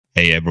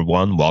Hey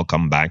everyone,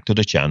 welcome back to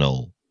the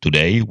channel.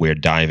 Today we're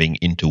diving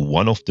into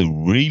one of the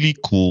really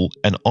cool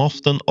and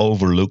often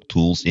overlooked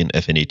tools in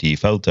Affinity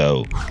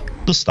Photo,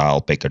 the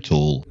Style Picker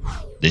tool.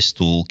 This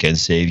tool can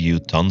save you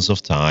tons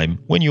of time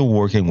when you're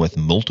working with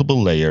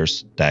multiple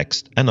layers,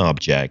 text and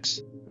objects.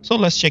 So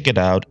let's check it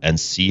out and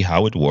see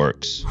how it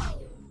works.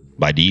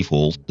 By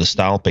default, the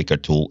Style Picker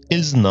tool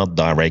is not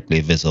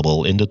directly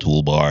visible in the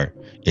toolbar.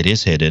 It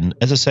is hidden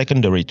as a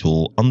secondary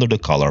tool under the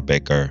Color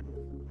Picker.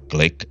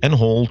 Click and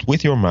hold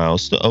with your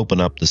mouse to open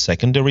up the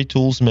secondary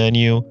tools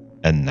menu,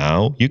 and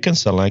now you can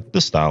select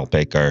the Style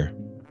Picker.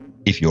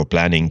 If you're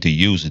planning to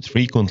use it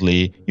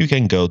frequently, you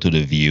can go to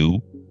the View,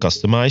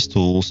 Customize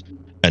Tools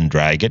and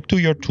drag it to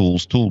your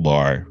Tools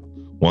toolbar.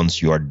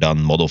 Once you are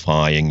done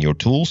modifying your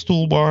Tools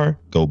toolbar,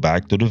 go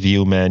back to the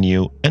View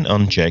menu and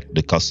uncheck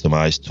the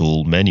Customize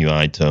Tool menu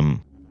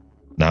item.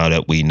 Now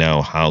that we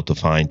know how to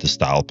find the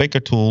Style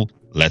Picker tool,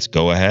 let's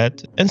go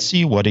ahead and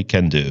see what it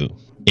can do.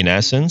 In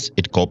essence,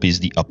 it copies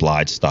the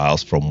applied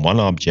styles from one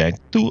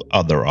object to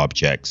other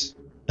objects.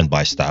 And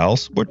by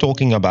styles, we're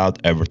talking about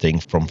everything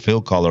from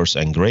fill colors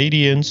and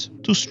gradients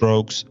to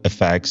strokes,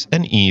 effects,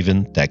 and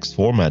even text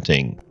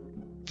formatting.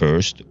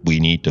 First, we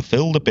need to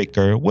fill the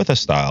picker with a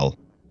style.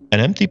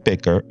 An empty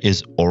picker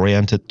is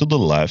oriented to the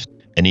left,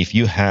 and if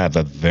you have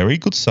a very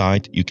good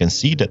sight, you can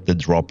see that the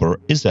dropper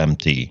is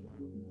empty.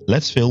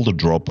 Let's fill the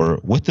dropper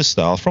with the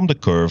style from the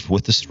curve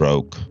with the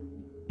stroke.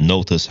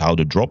 Notice how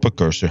the dropper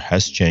cursor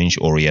has changed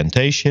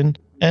orientation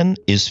and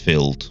is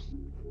filled.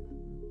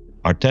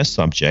 Our test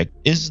subject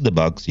is the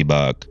Bugsy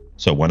bug,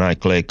 so when I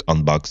click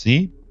on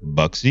Bugsy,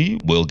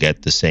 Bugsy will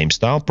get the same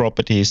style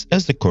properties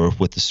as the curve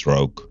with the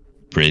stroke.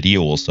 Pretty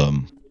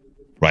awesome.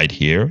 Right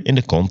here in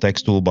the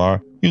context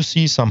toolbar, you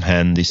see some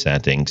handy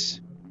settings.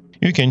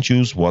 You can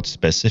choose what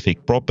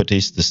specific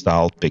properties the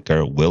style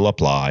picker will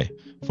apply.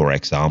 For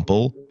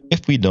example,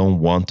 if we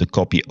don't want to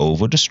copy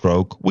over the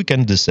stroke, we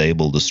can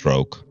disable the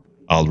stroke.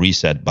 I'll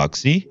reset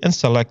Bugsy and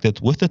select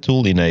it with the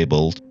tool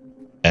enabled,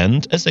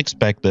 and as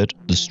expected,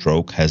 the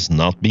stroke has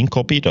not been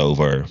copied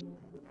over.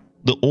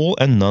 The All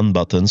and None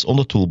buttons on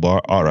the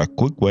toolbar are a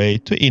quick way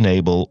to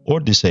enable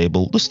or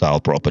disable the style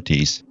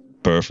properties.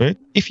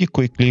 Perfect if you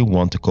quickly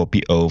want to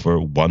copy over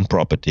one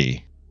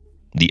property.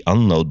 The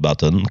Unload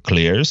button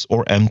clears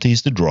or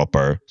empties the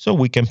dropper so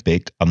we can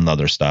pick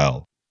another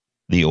style.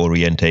 The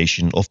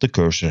orientation of the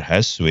cursor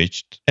has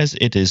switched as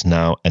it is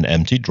now an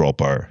empty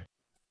dropper.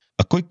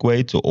 A quick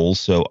way to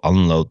also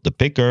unload the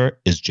picker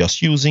is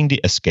just using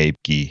the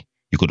Escape key.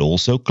 You could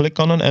also click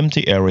on an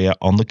empty area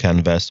on the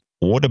canvas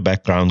or the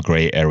background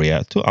gray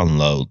area to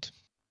unload.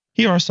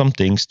 Here are some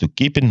things to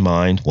keep in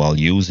mind while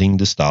using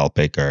the Style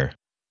Picker.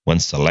 When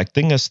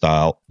selecting a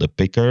style, the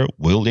picker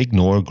will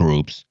ignore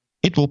groups.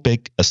 It will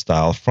pick a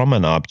style from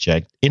an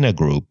object in a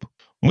group,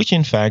 which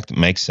in fact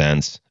makes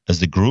sense,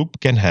 as the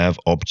group can have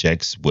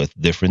objects with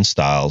different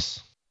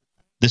styles.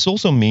 This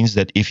also means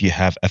that if you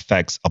have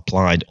effects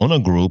applied on a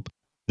group,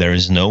 there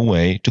is no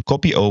way to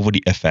copy over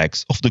the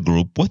effects of the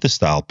group with the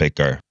Style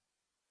Picker.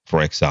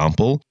 For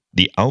example,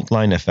 the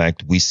outline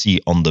effect we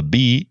see on the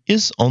bee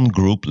is on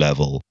group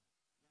level.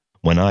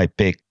 When I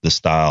pick the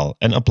style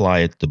and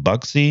apply it to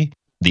Bugsy,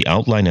 the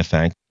outline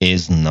effect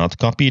is not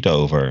copied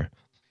over.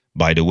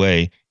 By the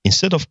way,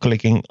 instead of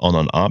clicking on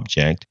an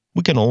object,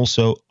 we can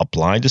also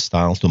apply the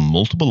style to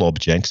multiple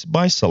objects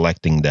by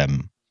selecting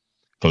them.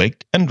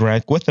 Click and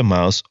drag with the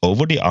mouse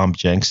over the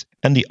objects,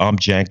 and the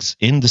objects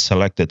in the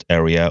selected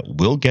area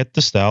will get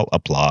the style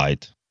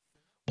applied.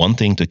 One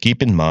thing to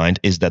keep in mind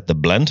is that the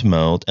blend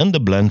mode and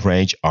the blend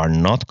range are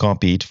not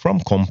copied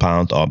from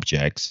compound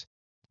objects.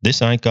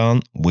 This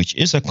icon, which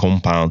is a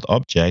compound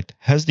object,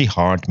 has the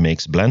hard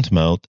mix blend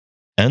mode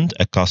and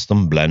a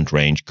custom blend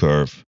range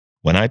curve.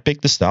 When I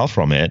pick the style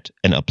from it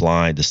and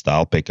apply the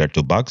Style Picker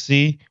to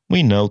Bugsy,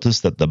 we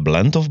notice that the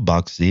blend of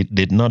Bugsy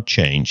did not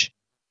change.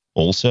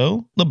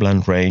 Also, the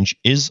blend range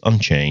is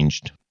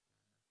unchanged.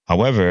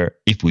 However,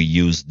 if we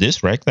use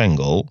this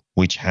rectangle,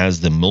 which has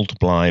the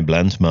multiply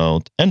blend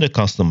mode and the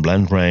custom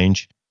blend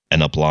range,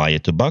 and apply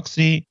it to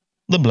Bugsy,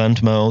 the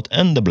blend mode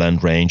and the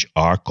blend range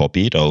are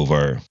copied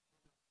over.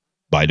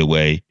 By the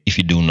way, if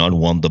you do not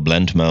want the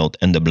blend mode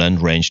and the blend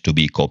range to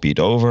be copied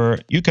over,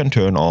 you can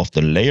turn off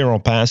the layer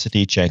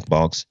opacity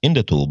checkbox in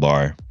the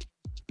toolbar.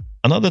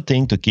 Another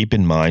thing to keep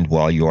in mind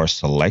while you are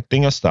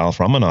selecting a style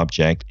from an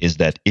object is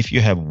that if you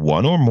have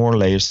one or more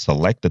layers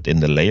selected in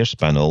the Layers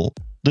panel,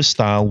 the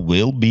style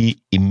will be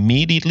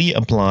immediately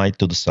applied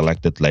to the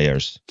selected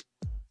layers.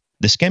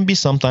 This can be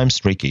sometimes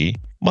tricky,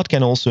 but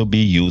can also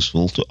be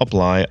useful to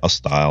apply a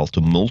style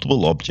to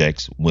multiple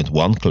objects with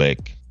one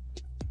click.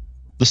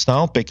 The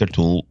Style Picker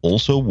tool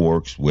also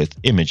works with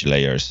image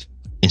layers.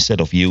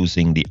 Instead of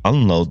using the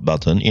Unload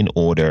button in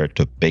order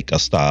to pick a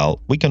style,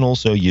 we can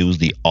also use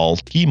the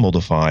Alt key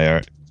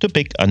modifier to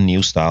pick a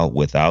new style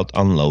without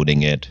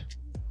unloading it.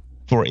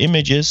 For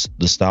images,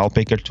 the Style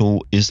Picker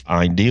tool is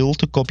ideal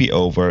to copy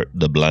over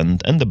the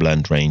blend and the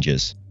blend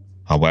ranges.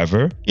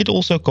 However, it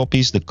also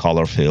copies the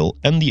color fill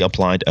and the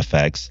applied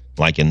effects,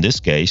 like in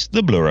this case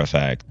the blur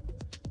effect.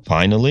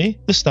 Finally,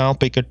 the Style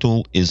Picker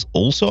tool is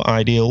also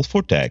ideal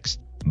for text.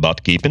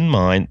 But keep in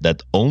mind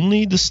that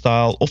only the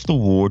style of the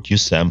word you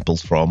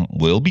sampled from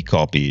will be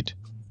copied.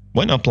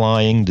 When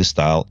applying the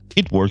style,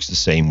 it works the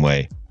same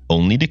way.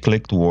 Only the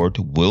clicked word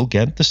will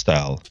get the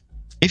style.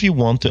 If you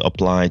want to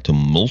apply to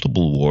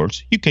multiple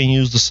words, you can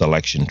use the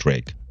selection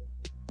trick.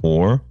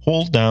 Or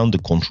hold down the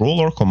Ctrl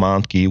or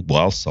Command key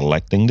while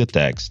selecting the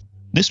text.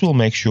 This will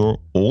make sure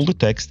all the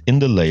text in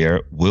the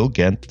layer will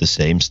get the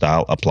same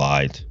style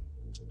applied.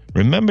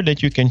 Remember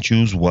that you can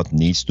choose what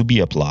needs to be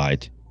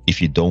applied.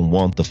 If you don't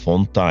want the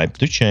font type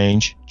to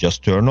change,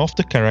 just turn off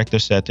the character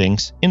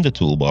settings in the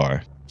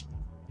toolbar.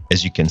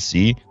 As you can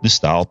see, the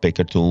Style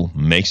Picker tool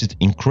makes it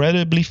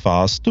incredibly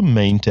fast to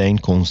maintain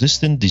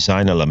consistent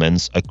design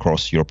elements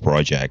across your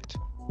project,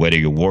 whether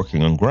you're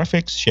working on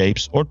graphics,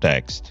 shapes or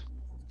text.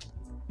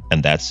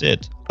 And that's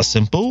it. A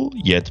simple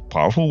yet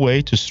powerful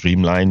way to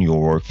streamline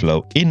your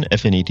workflow in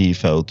Affinity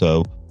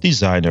Photo,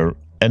 Designer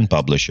and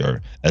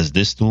Publisher, as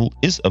this tool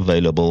is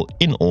available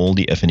in all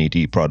the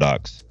Affinity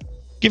products.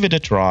 Give it a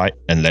try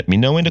and let me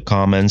know in the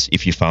comments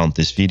if you found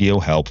this video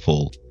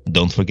helpful.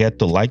 Don't forget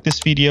to like this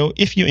video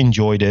if you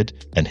enjoyed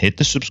it and hit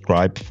the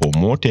subscribe for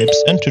more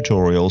tips and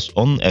tutorials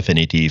on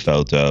Affinity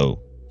Photo.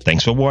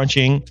 Thanks for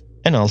watching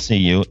and I'll see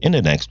you in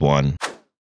the next one.